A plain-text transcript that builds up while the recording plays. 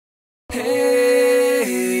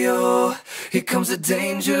here comes the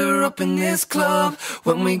danger up in this club.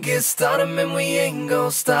 When we get started, man, we ain't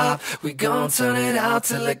gon' stop. We gon' turn it out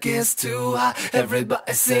till it gets too hot.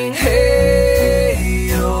 Everybody sing, hey,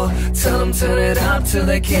 yo. Tell them turn it out till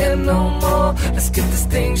they can't no more. Let's get this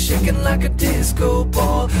thing shaking like a disco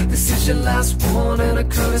ball. This is your last one and a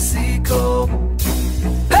courtesy call.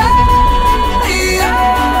 Hey, yo.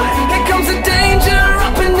 Here comes the danger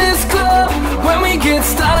up in this club. When we get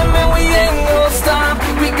started, man, we ain't gon' stop.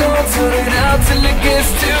 We gon' turn it out till it gets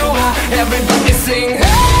too hot. Everybody sing,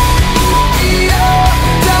 hey, yo.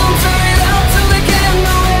 Tell them turn it out till they can't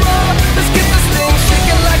no more. Let's get this thing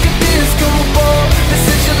shaking like a disco ball. This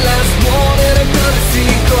is your last one and a courtesy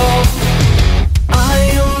call. I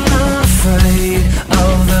am not afraid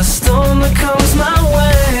of the storm that comes my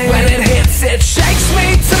way. When it hits, it shakes me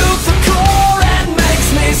to the core and makes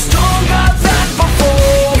me stronger than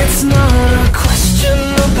before. It's not a question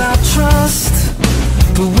about trust,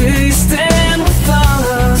 but we stand with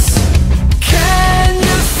us. Can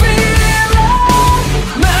you feel it?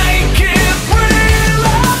 Make it real.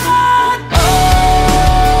 Oh,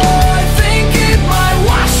 I think it might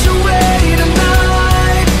wash away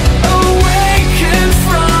tonight. Awaken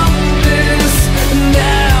from this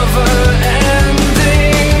never-ending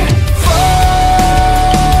fight.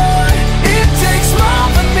 It takes more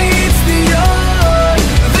than meets the eye.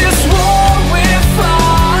 This war we're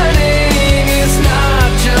fighting is not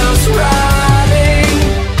just riding.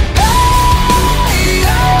 Hey,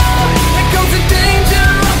 yeah. Here comes the danger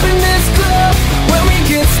up in this club. When we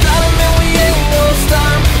get started, man, we ain't gon'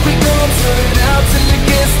 stop. We gon' turn it out till it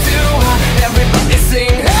gets too hot. Everybody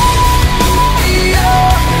sing, hey,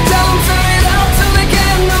 yeah. Tell them turn it out till they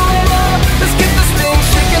can't no more. Let's get this thing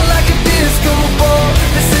shaking like a disco ball.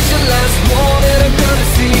 This is your last one and a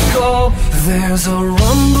courtesy call. There's a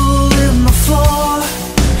rumble in the floor,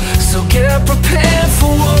 so get prepared for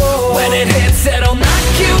war. When it hits, it'll knock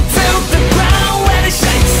you to the ground. When it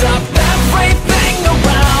shakes up everything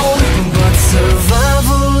around. But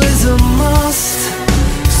survival is a must,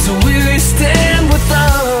 so we stand with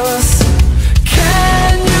us.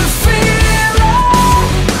 Can you feel it?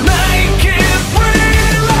 Make it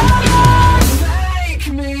real. Make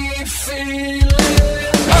me feel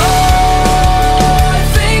it. Oh, I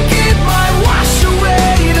think it might wash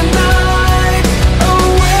away tonight.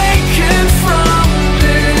 Awaken from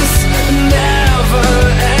this never-ending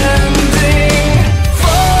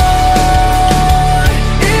fight.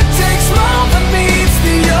 It takes more than meets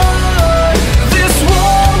the eye. This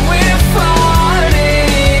war we're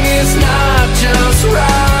fighting is not just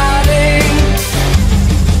riding.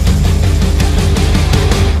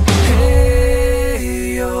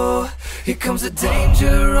 Hey, yo. Here comes the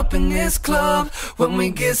danger up in this club. When we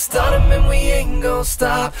get started, man, we ain't gon'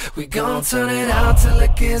 stop. We gon' turn it out till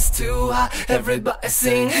it gets too hot. Everybody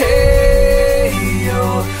sing, hey,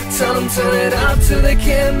 yo. Tell them turn it out till they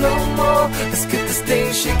can't no more. Let's get this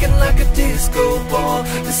thing shaking like a disco ball.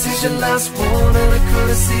 This is your last one and a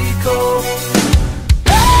courtesy